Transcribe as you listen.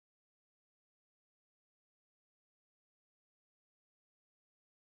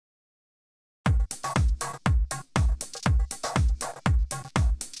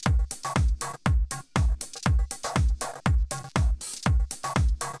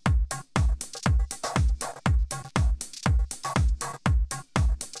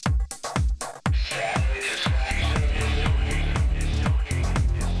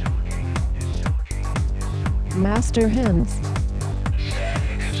Master hands.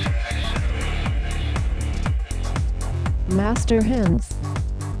 Master hands.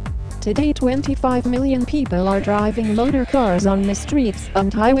 Today 25 million people are driving motor cars on the streets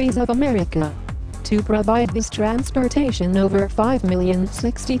and highways of America. To provide this transportation, over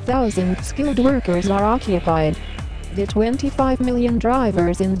 5,060,000 skilled workers are occupied. The 25 million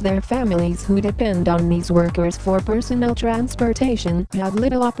drivers and their families who depend on these workers for personal transportation have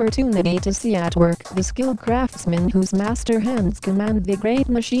little opportunity to see at work the skilled craftsmen whose master hands command the great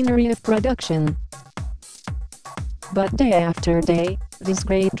machinery of production. But day after day, this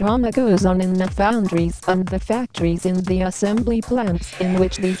great drama goes on in the foundries and the factories and the assembly plants in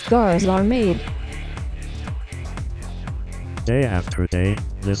which these cars are made. Day after day,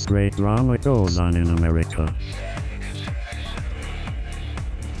 this great drama goes on in America.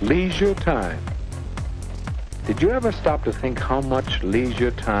 Leisure time. Did you ever stop to think how much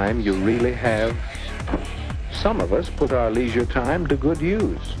leisure time you really have? Some of us put our leisure time to good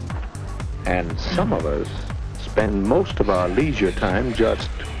use. And some of us spend most of our leisure time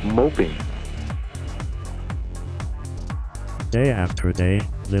just moping. Day after day,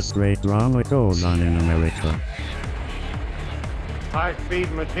 this great drama goes on in America.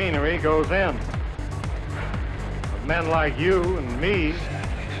 High-speed machinery goes in. But men like you and me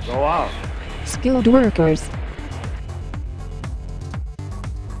go out. Skilled workers.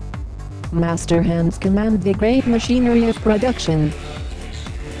 Master hands command the great machinery of production.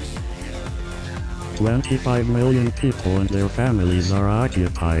 25 million people and their families are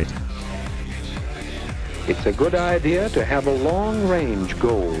occupied. It's a good idea to have a long-range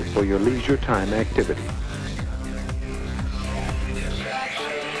goal for your leisure time activity.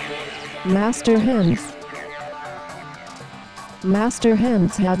 Master hands. Master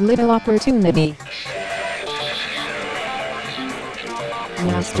hands have little opportunity.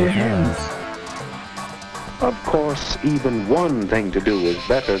 Master hands. Of course, even one thing to do is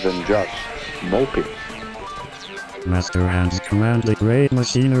better than just moping. Master hands command the great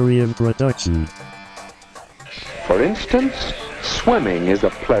machinery of production. For instance, swimming is a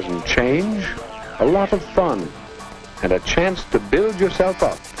pleasant change, a lot of fun, and a chance to build yourself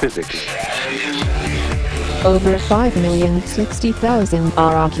up physically. Over 5,060,000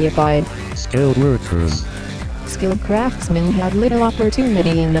 are occupied. Skilled workers. Skilled craftsmen have little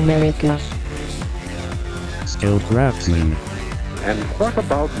opportunity in America. Skilled craftsmen. And what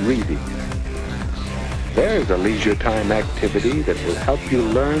about reading? There's a leisure time activity that will help you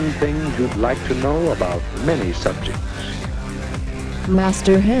learn things you'd like to know about many subjects.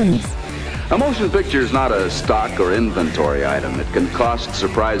 Master hands. A motion picture is not a stock or inventory item. It can cost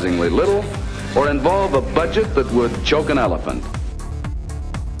surprisingly little or involve a budget that would choke an elephant.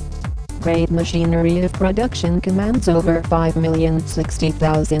 Great machinery of production commands over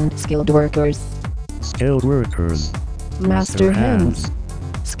 5,060,000 skilled workers. Skilled workers. Master hands.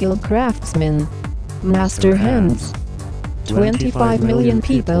 Skilled craftsmen. Master hands. 25 million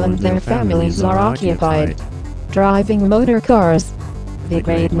people and their families are occupied. Driving motor cars. The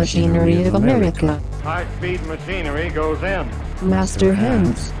great machinery of America. High-speed machinery goes in. Master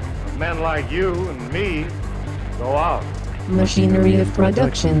hands. But men like you and me go out. Machinery of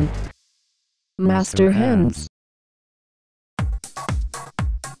production. Master hands.